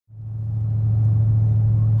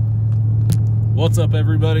What's up,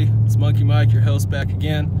 everybody? It's Monkey Mike, your host, back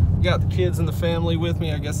again. We got the kids and the family with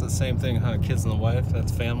me. I guess that's the same thing, huh? Kids and the wife,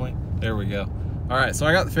 that's family. There we go. All right, so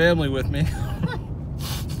I got the family with me.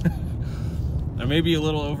 I may be a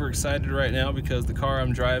little overexcited right now because the car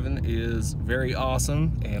I'm driving is very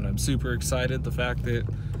awesome, and I'm super excited the fact that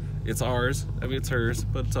it's ours. I mean, it's hers,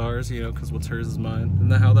 but it's ours, you know, because what's hers is mine. Isn't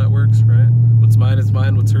that how that works, right? What's mine is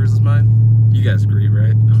mine, what's hers is mine? You guys agree,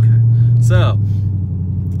 right? Okay. So,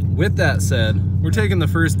 with that said, we're taking the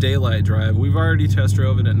first daylight drive. We've already test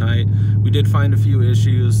drove it at night. We did find a few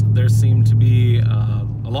issues. There seemed to be a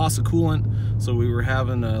loss of coolant, so we were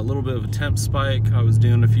having a little bit of a temp spike. I was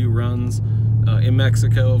doing a few runs in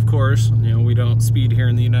Mexico, of course. You know, we don't speed here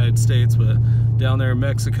in the United States, but down there in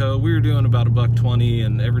Mexico, we were doing about $120,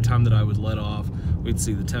 and every time that I would let off, we'd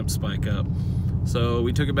see the temp spike up. So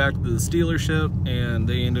we took it back to the dealership, and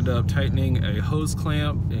they ended up tightening a hose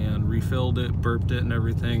clamp and refilled it, burped it, and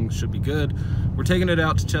everything should be good. We're taking it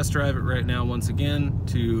out to test drive it right now once again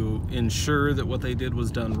to ensure that what they did was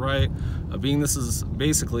done right. Being this is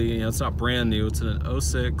basically, you know, it's not brand new, it's an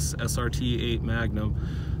 06 SRT8 Magnum,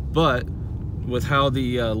 but with how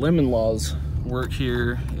the lemon laws work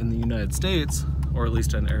here in the United States, or at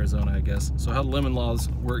least in Arizona, I guess. So how the lemon laws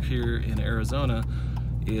work here in Arizona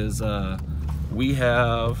is we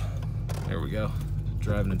have, there we go,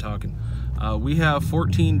 driving and talking. We have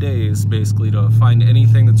 14 days basically to find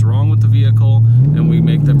anything that's wrong with the vehicle, and we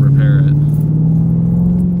make them repair it.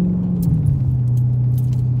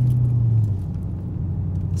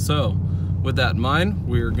 So with that in mind,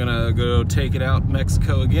 we're gonna go take it out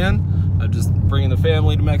Mexico again. I'm just bringing the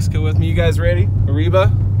family to Mexico with me. You guys ready? Arriba,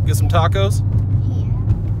 get some tacos?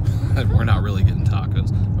 Yeah. We're not really getting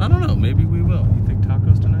tacos. I don't know, maybe we will. You think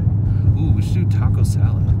tacos tonight? Ooh, we should do taco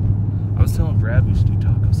salad. I was telling Brad we should do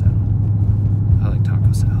taco salad. I like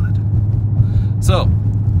taco salad. So,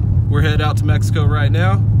 we're headed out to Mexico right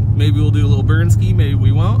now. Maybe we'll do a little burn ski, maybe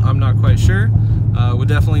we won't. I'm not quite sure. We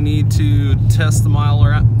definitely need to test the mile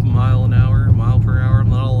per hour,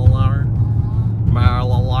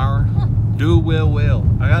 do will.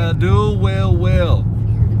 I gotta do will.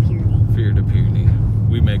 Fear to puny.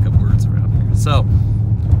 We make up words around here. So,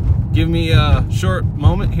 give me a short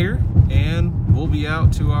moment here, and we'll be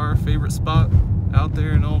out to our favorite spot out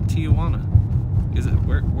there in old Tijuana. Is it,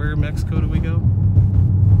 where in Mexico do we go?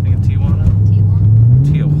 I think it's Tijuana?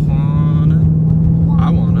 Tijuana. I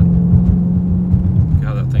wanna.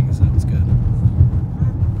 God, that thing sounds good.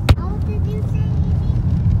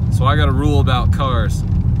 So I got a rule about cars.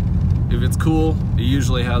 If it's cool, it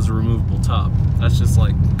usually has a removable top. That's just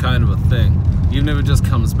like kind of a thing. Even if it just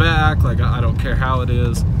comes back, like I don't care how it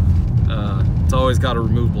is, it's always got a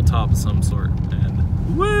removable top of some sort.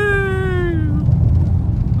 And woo!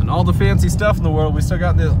 And all the fancy stuff in the world, we still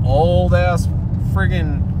got this old ass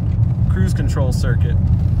friggin' cruise control circuit.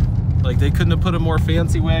 Like, they couldn't have put a more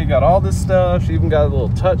fancy way. Got all this stuff. She even got a little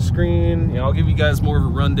touch screen. You know, I'll give you guys more of a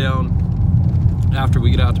rundown after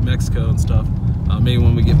we get out to Mexico and stuff. Maybe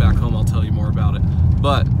when we get back home I'll tell you more about it.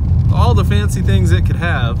 But all the fancy things it could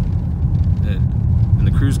have, and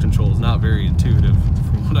the cruise control is not very intuitive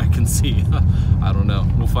from what I can see. I don't know,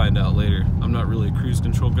 we'll find out later. I'm not really a cruise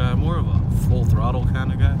control guy, I'm more of a full throttle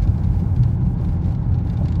kind of guy.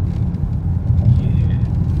 Yeah.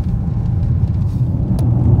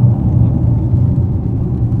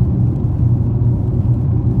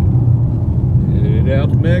 Headed out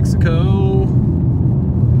to Mexico.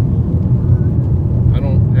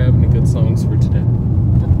 Have any good songs for today.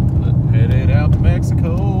 But headed out to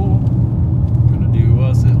Mexico. Gonna do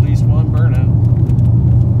us at least one burnout.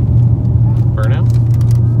 Burnout?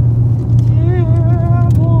 Yeah,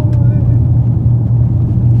 boy.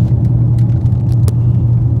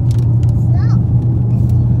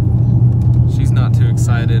 She's not too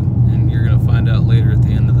excited, and you're gonna find out later at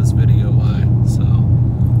the end of this video why. So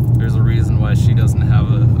there's a reason why she doesn't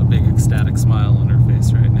have a big ecstatic smile on her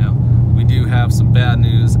face right now. We do have some bad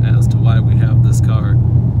news as to why we have this car.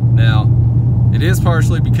 Now, it is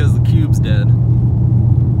partially because the cube's dead,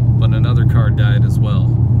 but another car died as well.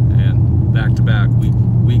 And back to back,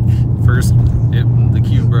 first the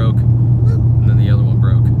cube broke, and then the other one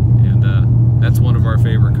broke. And that's one of our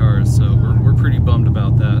favorite cars, so we're pretty bummed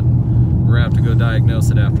about that. We're gonna have to go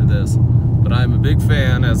diagnose it after this. But I'm a big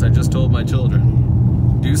fan, as I just told my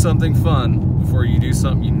children, do something fun before you do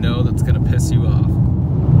something you know that's gonna piss you off.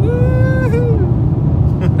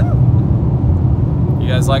 You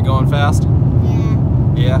guys like going fast? Yeah.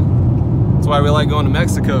 Yeah? That's why we like going to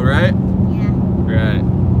Mexico, right? Yeah. Right.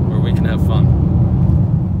 Where we can have fun.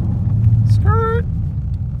 Skirt.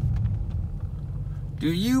 Do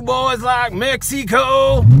you boys like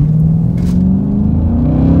Mexico?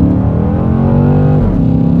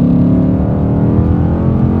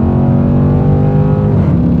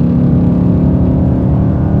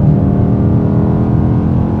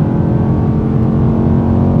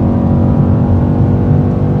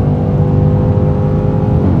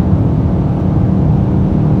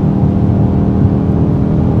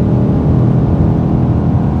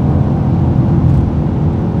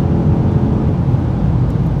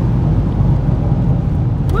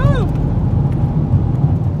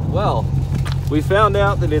 we found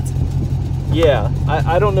out that it's, yeah,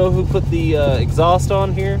 I don't know who put the exhaust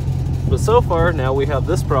on here, but so far now we have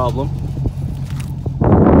this problem.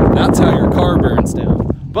 That's how your car burns down.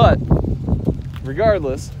 But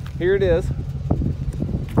regardless, here it is,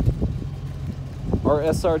 our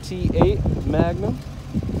SRT8 Magnum.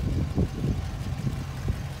 You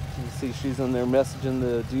can see she's in there messaging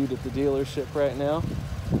the dude at the dealership right now,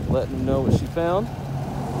 letting him know what she found.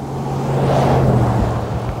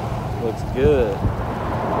 Looks good. Look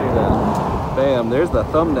at that. Bam, there's the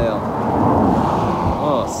thumbnail.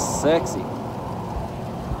 Oh, sexy.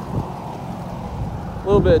 A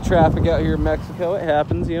little bit of traffic out here in Mexico. It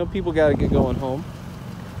happens, you know, people got to get going home.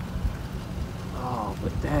 Oh,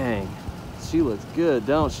 but dang. She looks good,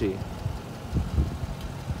 don't she?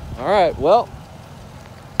 All right, well,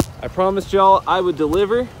 I promised y'all I would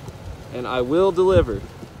deliver, and I will deliver.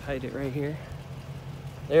 Hide it right here.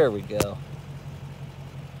 There we go.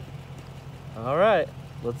 All right,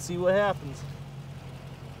 let's see what happens.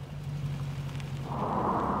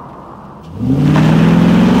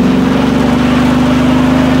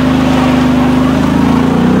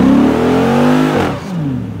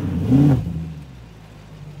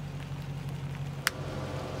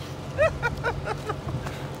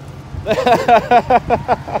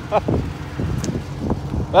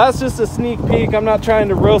 That's just a sneak peek. I'm not trying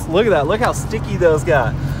to roast. Look at that. Look how sticky those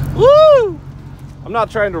got. Woo! I'm not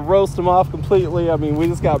trying to roast them off completely. I mean, we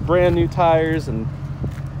just got brand new tires, and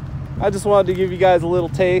I just wanted to give you guys a little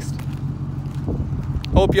taste.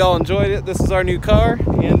 Hope y'all enjoyed it. This is our new car,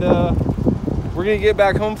 and we're gonna get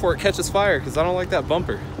back home before it catches fire, because I don't like that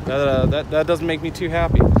bumper. That doesn't make me too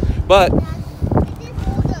happy. But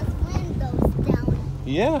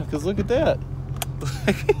yeah, because look at that.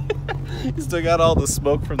 You still got all the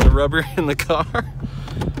smoke from the rubber in the car.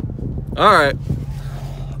 All right.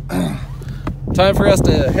 Time for us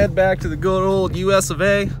to head back to the good old US of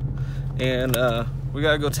A. And we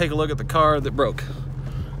got to go take a look at the car that broke.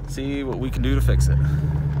 See what we can do to fix it.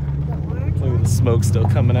 Look at the smoke still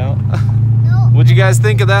coming out. No. What'd you guys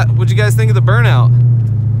think of that? What'd you guys think of the burnout?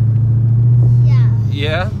 Yeah.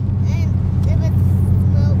 Yeah? And it was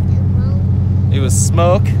smoke and smoke. It was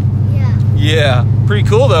smoke? Yeah. Yeah. Pretty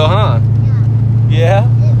cool though, huh? Yeah. Yeah? It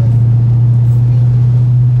was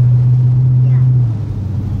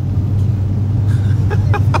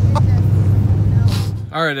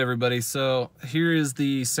yeah. All right, everybody. So here is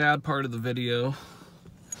the sad part of the video.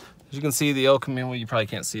 As you can see, the El Camino, you probably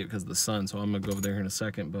can't see it because of the sun, so I'm gonna go over there in a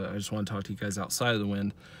second, but I just want to talk to you guys outside of the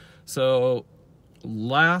wind. So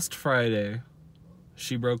last Friday,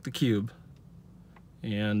 she broke the cube.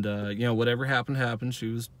 And, you know, whatever happened, happened. She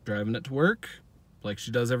was driving it to work like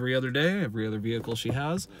she does every other day, every other vehicle she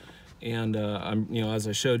has. And, you know, as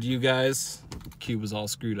I showed you guys, the cube was all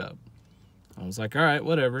screwed up. I was like, all right,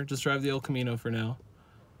 whatever, just drive the El Camino for now.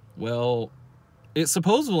 Well, it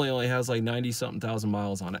supposedly only has like 90-something thousand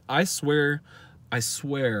miles on it. I swear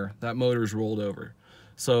that motor's rolled over.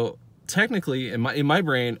 So technically, in my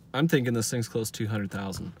brain, I'm thinking this thing's close to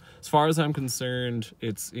 200,000. As far as I'm concerned,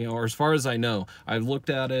 it's, you know, or as far as I know, I've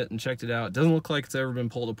looked at it and checked it out. It doesn't look like it's ever been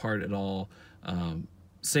pulled apart at all.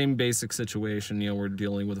 Same basic situation, you know, we're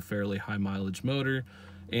dealing with a fairly high mileage motor,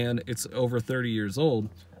 and it's over 30 years old.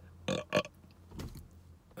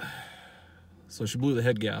 So she blew the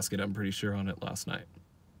head gasket, I'm pretty sure, on it last night.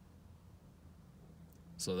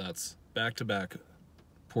 So that's back to back.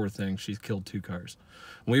 Poor thing, she's killed 2 cars.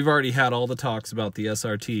 We've already had all the talks about the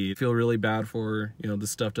SRT. I feel really bad for her. You know,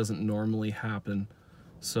 this stuff doesn't normally happen.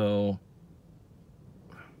 So,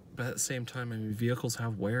 but at the same time, I mean, vehicles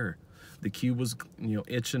have wear. The Cube was, you know,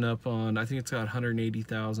 itching up on, I think it's got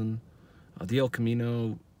 180,000. The El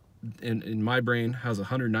Camino, in my brain, has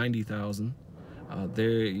 190,000.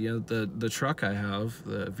 You know, the truck I have,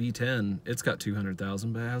 the V10, it's got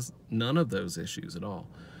 200,000, but it has none of those issues at all.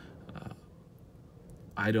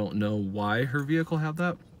 I don't know why her vehicle had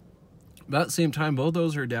that. But at the same time, both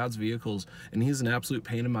those are dad's vehicles, and he's an absolute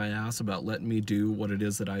pain in my ass about letting me do what it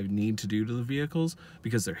is that I need to do to the vehicles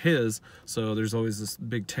because they're his. So there's always this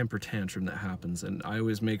big temper tantrum that happens, and I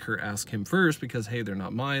always make her ask him first because, hey, they're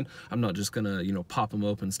not mine. I'm not just gonna, you know, pop them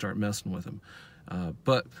open and start messing with them.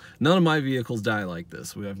 But none of my vehicles die like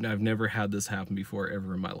this. I've never had this happen before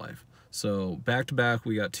ever in my life. So back to back,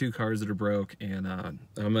 we got 2 cars that are broke, and I'm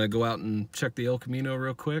gonna go out and check the El Camino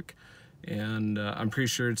real quick, and I'm pretty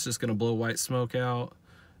sure it's just gonna blow white smoke out,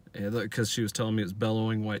 because she was telling me it's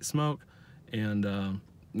bellowing white smoke, and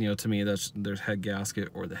you know, to me, that's their head gasket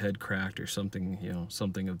or the head cracked or something, you know,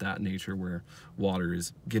 something of that nature where water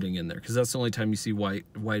is getting in there, because that's the only time you see white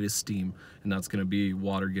is steam, and that's going to be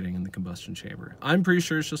water getting in the combustion chamber. I'm pretty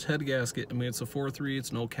sure it's just head gasket. I mean, it's a 4.3,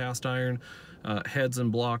 it's no cast iron, heads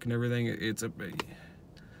and block and everything. It's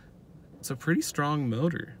a pretty strong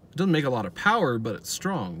motor. It doesn't make a lot of power, but it's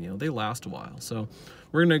strong. You know, they last a while. So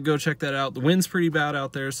we're gonna go check that out. The wind's pretty bad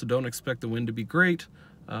out there, so don't expect the wind to be great.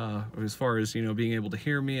 As far as, you know, being able to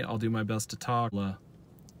hear me, I'll do my best to talk.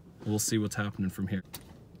 We'll see what's happening from here.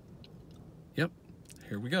 Yep,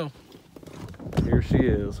 here we go. Here she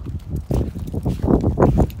is.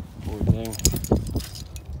 Poor thing.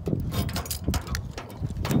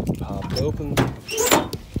 Popped open.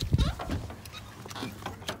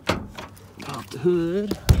 Pop the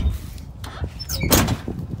hood.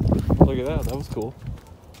 Look at that, that was cool.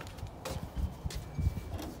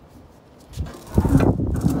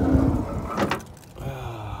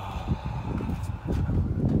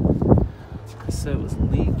 So it was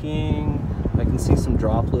leaking. I can see some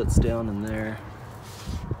droplets down in there.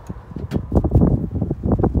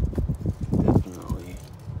 Definitely.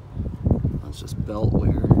 That's just belt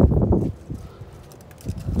wear.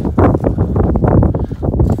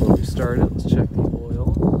 Before we start it, let's check the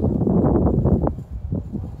oil.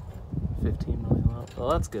 15 million. Well,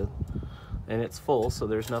 that's good. And it's full, so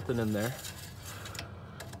there's nothing in there.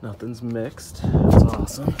 Nothing's mixed. That's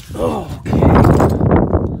awesome. Oh, okay.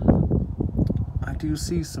 I do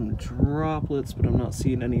see some droplets, but I'm not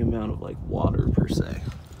seeing any amount of like water per se,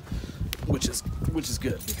 which is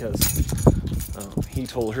good, because he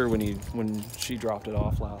told her when she dropped it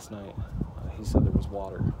off last night, he said there was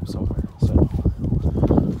water somewhere. So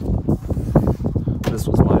this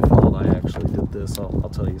was my fault. I actually did this.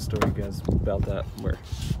 I'll tell you a story, guys, about that.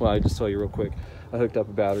 Well, I just tell you real quick. I hooked up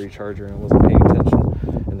a battery charger and I wasn't paying attention,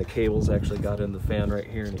 and the cables actually got in the fan right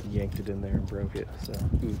here, and it yanked it in there and broke it. So,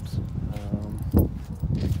 oops.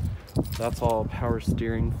 That's all power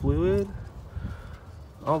steering fluid.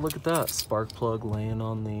 Oh, look at that spark plug laying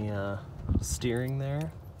on the steering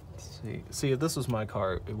there. Let's see, if this was my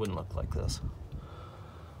car, it wouldn't look like this.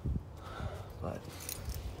 But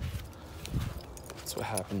that's what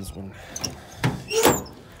happens when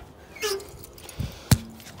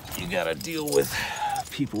you gotta deal with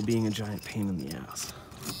people being a giant pain in the ass.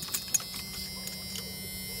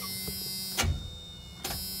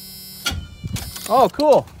 Oh,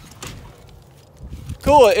 cool.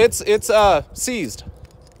 Cool, it's seized.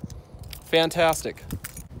 Fantastic.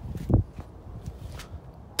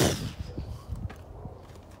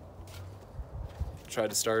 Tried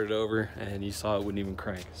to start it over, and you saw it wouldn't even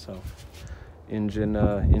crank. So, engine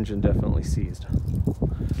definitely seized.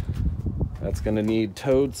 That's gonna need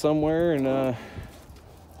towed somewhere, and a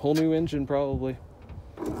whole new engine probably.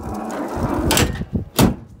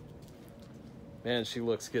 Man, she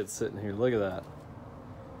looks good sitting here. Look at that.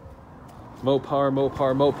 Mopar,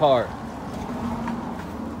 Mopar, Mopar.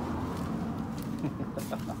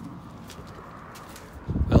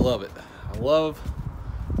 I love it.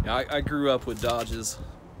 I grew up with Dodges,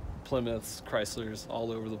 Plymouths, Chryslers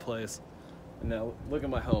all over the place. And now look at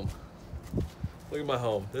my home. Look at my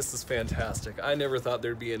home. This is fantastic. I never thought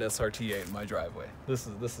there'd be an SRT8 in my driveway. This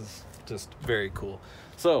is just very cool.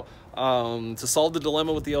 So, to solve the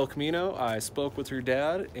dilemma with the El Camino, I spoke with her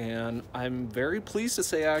dad, and I'm very pleased to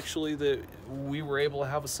say actually that we were able to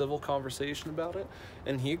have a civil conversation about it,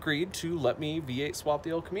 and he agreed to let me V8 swap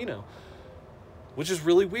the El Camino, which is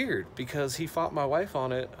really weird because he fought my wife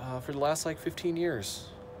on it for the last like 15 years.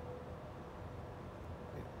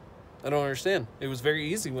 I don't understand. It was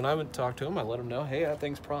very easy. When I went to talk to him, I let him know, hey, that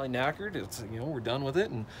thing's probably knackered. It's, you know, we're done with it,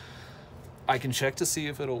 and I can check to see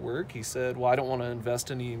if it'll work. He said, well, I don't want to invest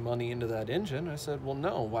any money into that engine. I said, well,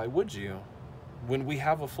 no, why would you? When we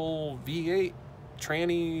have a full V8,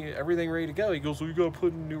 tranny, everything ready to go, he goes, well, you got to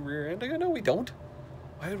put in a new rear end. I go, no, we don't.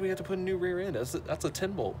 Why would we have to put in a new rear end? That's a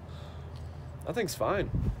 10 bolt. That thing's fine.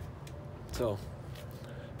 So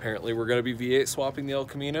apparently we're going to be V8 swapping the El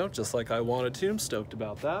Camino just like I wanted to. I'm stoked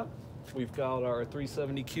about that. We've got our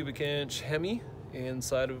 370 cubic inch Hemi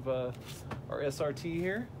inside of our SRT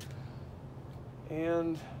here.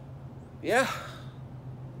 And yeah,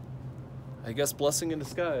 I guess blessing in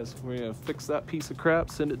disguise. We're gonna fix that piece of crap,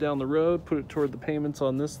 send it down the road, put it toward the payments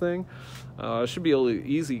on this thing. I should be able to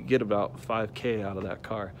easily get about 5K out of that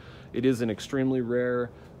car. It is an extremely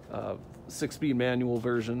rare 6-speed manual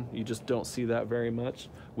version. You just don't see that very much.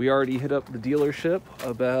 We already hit up the dealership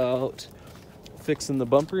about fixing the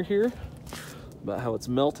bumper here, about how it's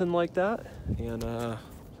melting like that, and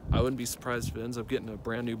I wouldn't be surprised if it ends up getting a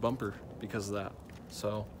brand new bumper because of that.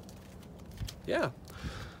 So yeah,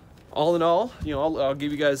 all in all, you know, I'll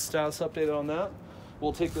give you guys a status update on that.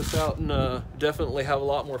 We'll take this out and definitely have a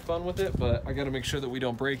lot more fun with it, but I got to make sure that we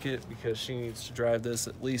don't break it because she needs to drive this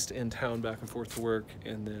at least in town back and forth to work,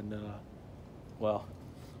 and then, well,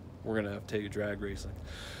 we're going to have to take a drag racing.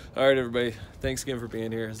 All right, everybody. Thanks again for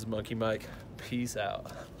being here. This is Monkey Mike. Peace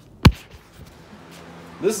out.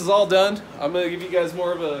 This is all done. I'm going to give you guys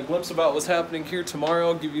more of a glimpse about what's happening here tomorrow.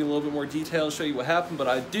 I'll give you a little bit more detail, show you what happened, but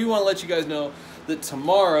I do want to let you guys know that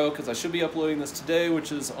tomorrow, because I should be uploading this today,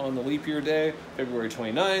 which is on the leap year day, February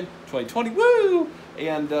 29, 2020, woo!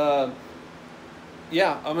 And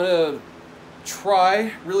yeah, I'm going to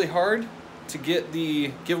try really hard to get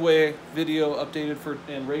the giveaway video updated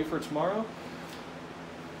and ready for tomorrow.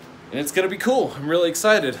 And it's going to be cool. I'm really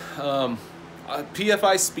excited.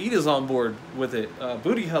 PFI Speed is on board with it.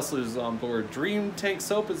 Booty Hustlers is on board. Dream Tank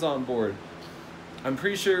Soap is on board. I'm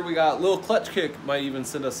pretty sure we got Lil Clutch Kick might even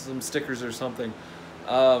send us some stickers or something.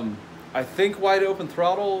 I think Wide Open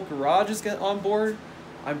Throttle Garage is on board.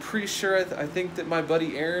 I'm pretty sure, I think that my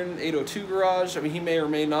buddy Aaron, 802 Garage, I mean, he may or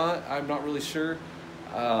may not. I'm not really sure.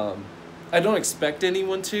 I don't expect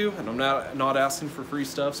anyone to, and I'm not asking for free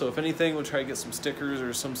stuff. So if anything, we'll try to get some stickers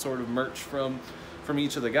or some sort of merch from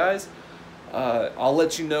each of the guys. I'll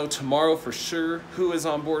let you know tomorrow for sure who is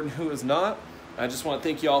on board and who is not. I just want to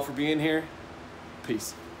thank you all for being here.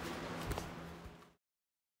 Peace.